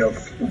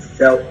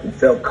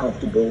 felt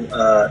comfortable,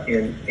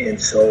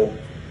 and so.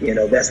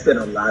 That's been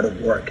a lot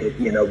of work,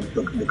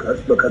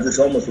 because it's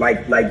almost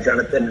like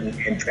Jonathan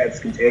and Travis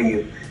can tell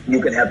you, you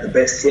can have the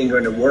best singer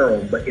in the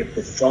world, but if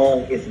the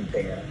song isn't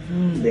there,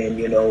 then,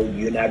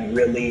 you're not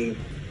really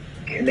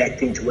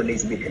connecting to what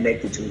needs to be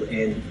connected to.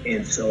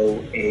 And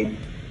so a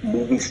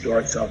movie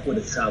starts off with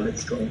a solid,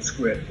 strong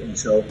script. And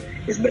so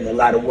it's been a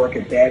lot of work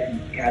at that,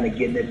 and kind of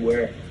getting it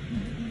where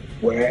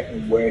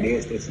it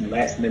is. There's some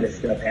last minute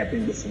stuff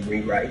happening with some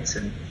rewrites,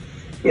 and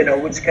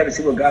we'll just kind of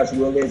see what God's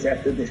will is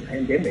after this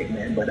pandemic,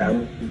 man. But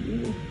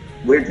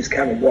we're just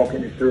kind of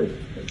walking it through,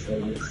 and so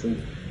we'll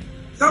see.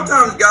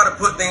 Sometimes you got to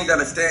put things at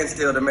a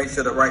standstill to make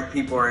sure the right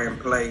people are in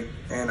play.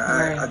 And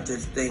I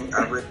just think,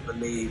 I really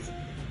believe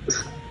I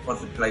want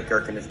to play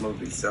Kirk in this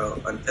movie.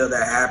 So until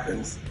that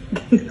happens,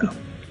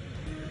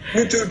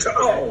 You're too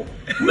tall.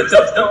 But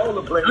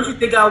don't you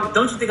think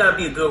I'd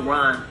be a good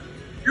Ron?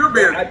 You'll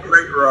be a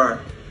great Ron.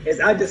 As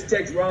I just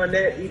text Ron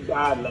that, he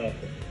died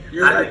laughing.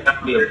 I think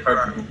I'd be a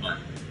perfect one.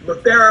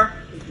 But Farrah,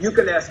 you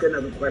can ask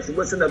another question.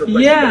 What's another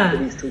question for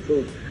these two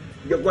fools?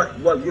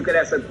 You can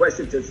ask a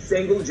question to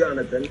single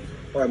Jonathan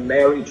or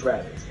married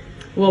Travis.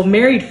 Well,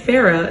 married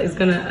Farrah is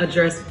going to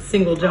address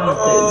single Jonathan.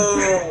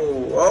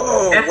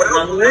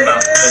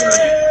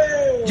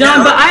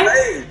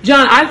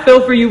 John, I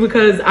feel for you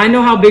because I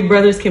know how big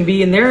brothers can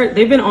be, and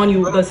they've been on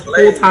you with us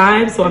full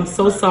time, so I'm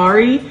so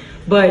sorry,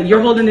 but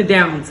you're holding it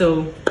down,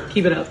 so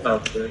keep it up.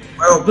 Okay.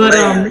 Well played.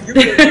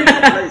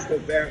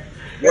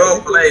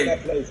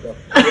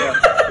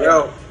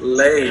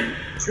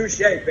 Touche,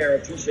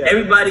 Farrah, touche.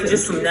 Everybody,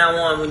 just from now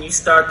on, when you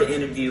start the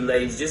interview,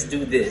 ladies, just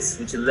do this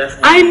with your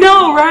left hand. I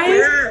know, right?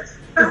 Yes.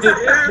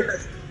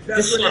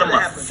 Just shut them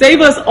up.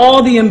 Save us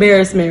all the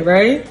embarrassment,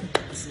 right?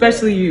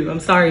 Especially you. I'm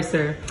sorry,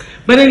 sir.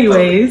 But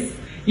anyways,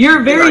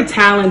 you're very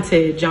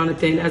talented,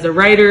 Jonathan, as a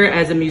writer,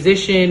 as a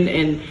musician,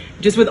 and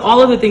just with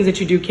all of the things that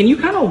you do. Can you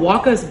kind of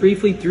walk us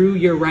briefly through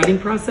your writing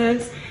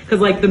process? Because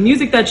like the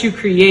music that you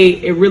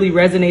create, it really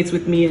resonates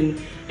with me,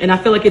 and I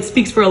feel like it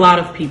speaks for a lot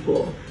of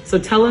people. So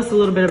tell us a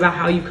little bit about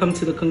how you come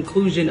to the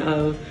conclusion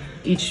of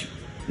each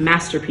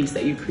masterpiece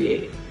that you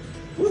create.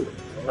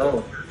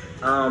 Well,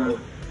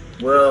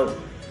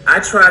 I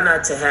try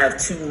not to have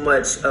too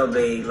much of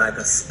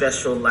a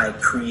special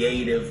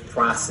creative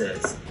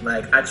process.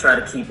 Like I try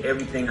to keep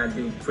everything I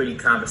do pretty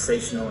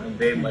conversational and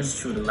very much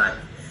true to life.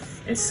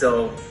 And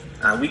so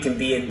we can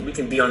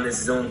be on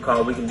this Zoom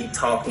call, we can be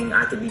talking,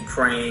 I could be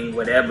praying,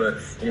 whatever.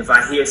 And if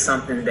I hear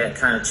something that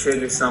kind of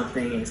triggers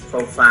something and is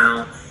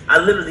profound, I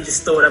literally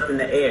just throw it up in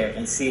the air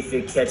and see if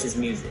it catches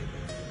music.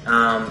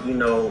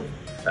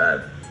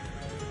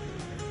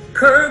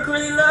 Kirk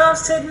really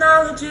loves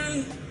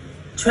technology.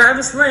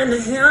 Travis ran to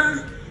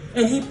him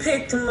and he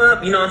picked him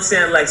up. You know what I'm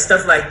saying? Like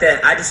stuff like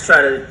that. I just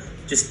try to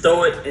just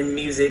throw it in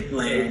music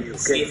land,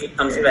 see if it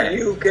comes back.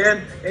 You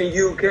can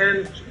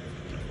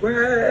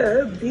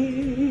grab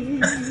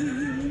these.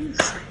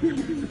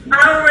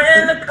 I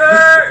ran to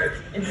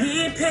Kirk and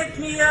he picked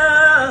me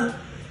up.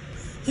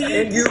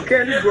 And you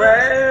can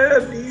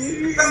grab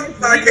these.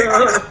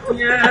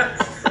 Yeah.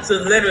 So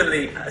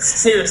literally,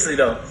 seriously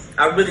though,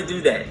 I really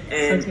do that.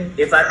 And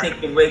if I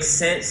think it makes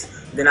sense,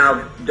 then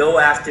I'll go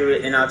after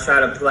it and I'll try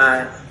to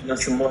apply,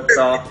 some more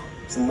thought,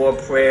 some more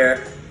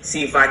prayer,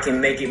 see if I can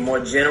make it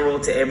more general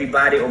to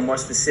everybody or more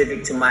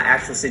specific to my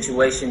actual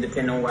situation,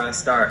 depending on where I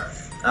start.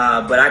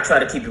 But I try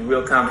to keep it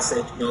real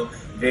conversational,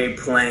 very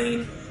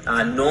plain.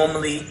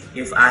 Normally,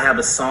 if I have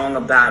a song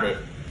about it,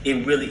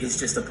 it really is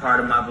just a part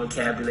of my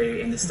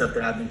vocabulary and the stuff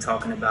that I've been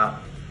talking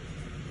about.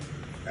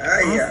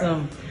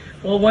 Awesome.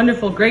 Well,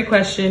 wonderful. Great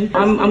question.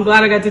 I'm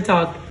glad I got to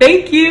talk.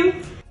 Thank you.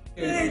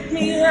 Take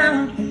me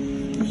out.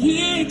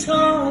 He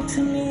talked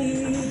to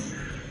me.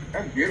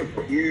 That's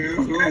beautiful.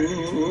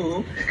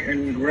 You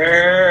can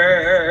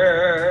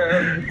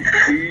grab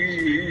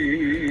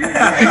these.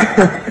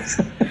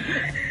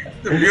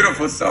 It's a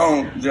beautiful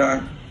song,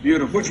 John.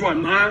 Beautiful. Which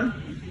one, mine?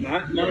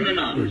 No.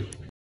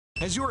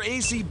 Has your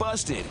AC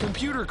busted,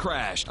 computer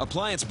crashed,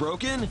 appliance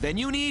broken? Then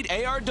you need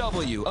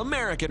ARW,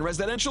 American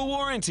Residential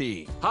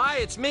Warranty. Hi,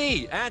 it's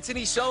me,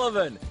 Anthony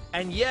Sullivan.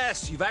 And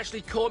yes, you've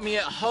actually caught me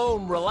at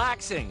home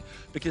relaxing,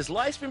 because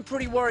life's been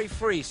pretty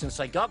worry-free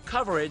since I got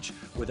coverage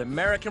with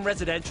American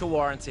Residential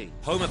Warranty.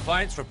 Home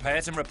appliance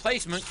repairs and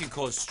replacement can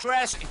cause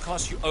stress and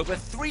cost you over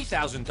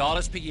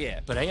 $3,000 per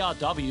year. But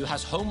ARW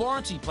has home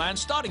warranty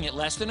plans starting at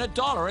less than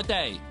 $1 a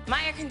day.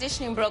 My air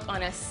conditioning broke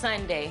on a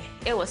Sunday.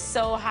 It was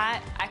so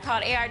hot, I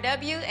called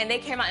ARW and they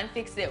came out and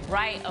fixed it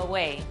right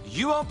away.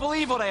 You won't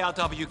believe what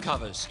ARW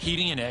covers.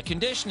 Heating and air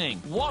conditioning,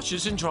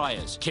 washers and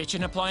dryers,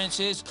 kitchen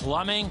appliances,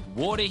 plumbing,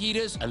 water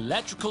heaters,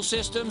 electrical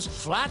systems,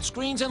 flat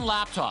screens and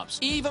laptops,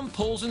 even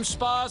pools and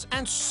spas,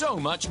 and so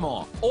much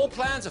more. All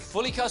plans are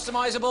fully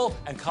customizable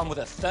and come with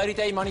a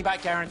 30-day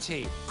money-back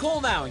guarantee. Call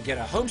now and get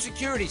a home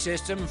security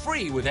system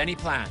free with any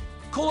plan.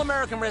 Call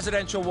American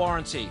Residential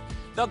Warranty.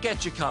 They'll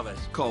get you covered.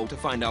 Call to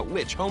find out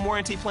which home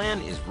warranty plan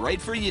is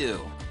right for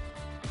you.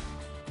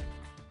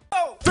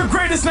 The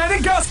greatest night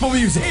in gospel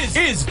music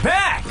is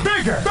back.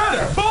 Bigger,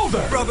 better,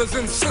 bolder. Brothers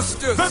and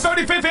sisters. The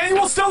 35th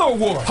Annual Stellar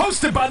Award,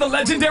 hosted by the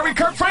legendary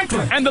Kirk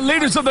Franklin and the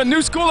leaders of the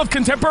new school of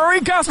contemporary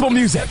gospel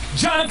music,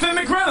 Jonathan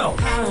McReynolds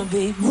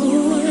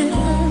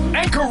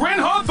and Corinne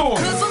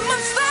Hawthorne.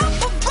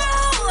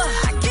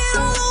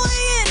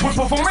 With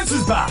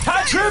performances by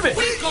Ty Tribbett,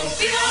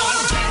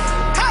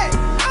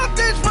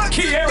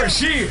 Kiara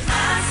Shear,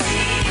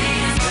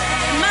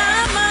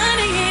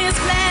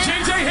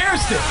 JJ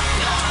Hairston,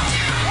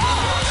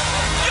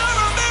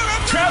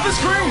 Travis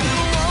Green,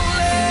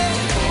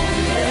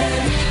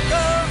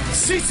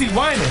 CeCe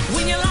Winans,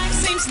 when your life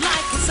seems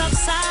like it's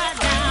upside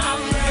down,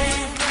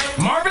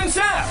 Marvin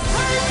Sapp,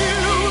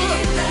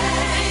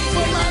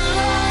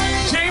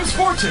 James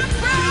Fortune,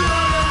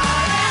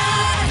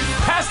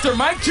 Pastor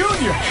Mike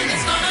Jr.,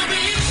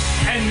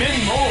 and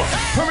many more.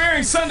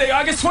 Premiering Sunday,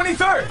 August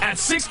 23rd at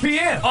 6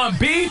 p.m. on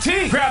BET.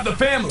 Grab the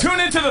family. Tune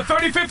into the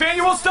 35th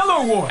Annual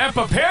Stellar Award and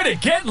prepare to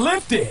get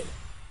lifted.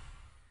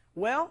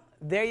 Well,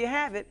 there you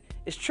have it.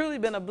 It's truly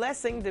been a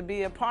blessing to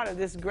be a part of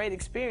this great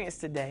experience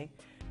today.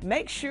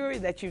 Make sure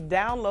that you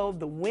download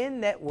the WIN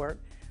Network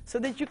so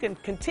that you can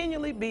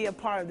continually be a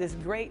part of this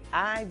great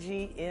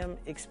IGM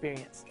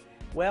experience.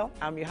 Well,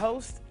 I'm your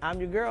host, I'm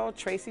your girl,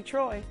 Tracy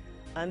Troy.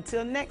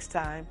 Until next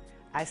time,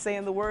 I say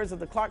in the words of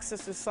the Clark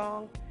Sisters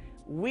song,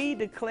 we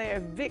declare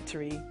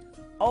victory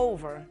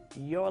over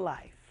your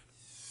life.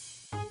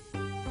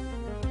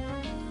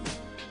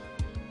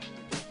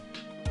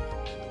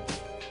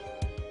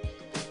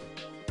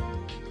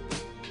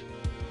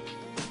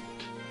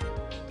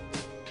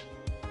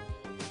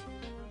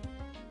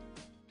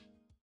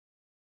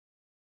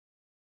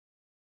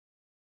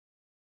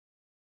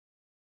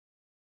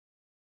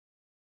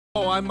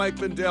 Hello, I'm Mike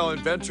Lindell,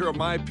 inventor of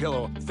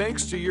MyPillow.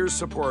 Thanks to your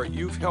support,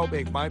 you've helped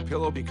make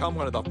MyPillow become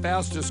one of the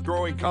fastest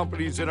growing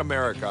companies in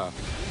America.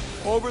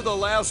 Over the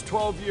last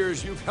 12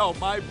 years, you've helped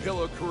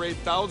MyPillow create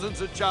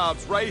thousands of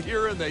jobs right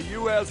here in the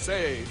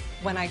USA.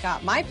 When I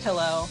got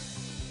MyPillow,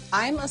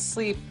 I'm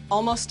asleep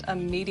almost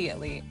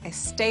immediately. I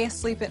stay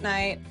asleep at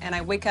night and I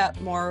wake up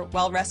more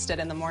well-rested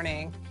in the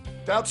morning.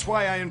 That's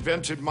why I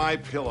invented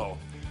MyPillow.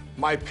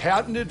 My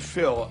patented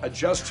fill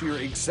adjusts to your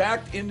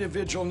exact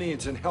individual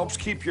needs and helps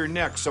keep your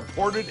neck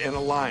supported and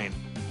aligned.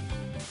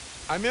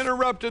 I'm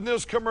interrupting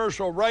this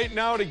commercial right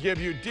now to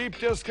give you deep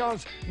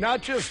discounts,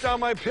 not just on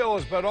my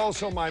pillows, but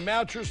also my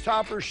mattress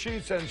toppers,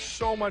 sheets, and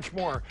so much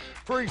more.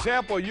 For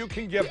example, you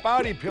can get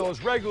body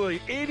pillows regularly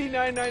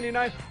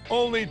 $89.99,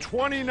 only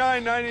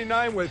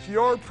 $29.99 with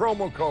your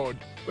promo code.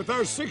 With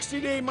our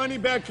 60-day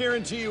money-back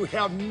guarantee, you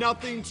have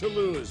nothing to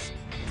lose.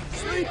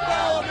 Sleep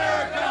well,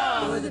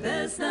 America! For the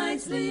best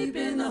night's sleep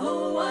in the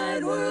whole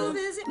wide world,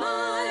 visit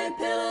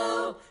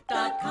MyPillow.com.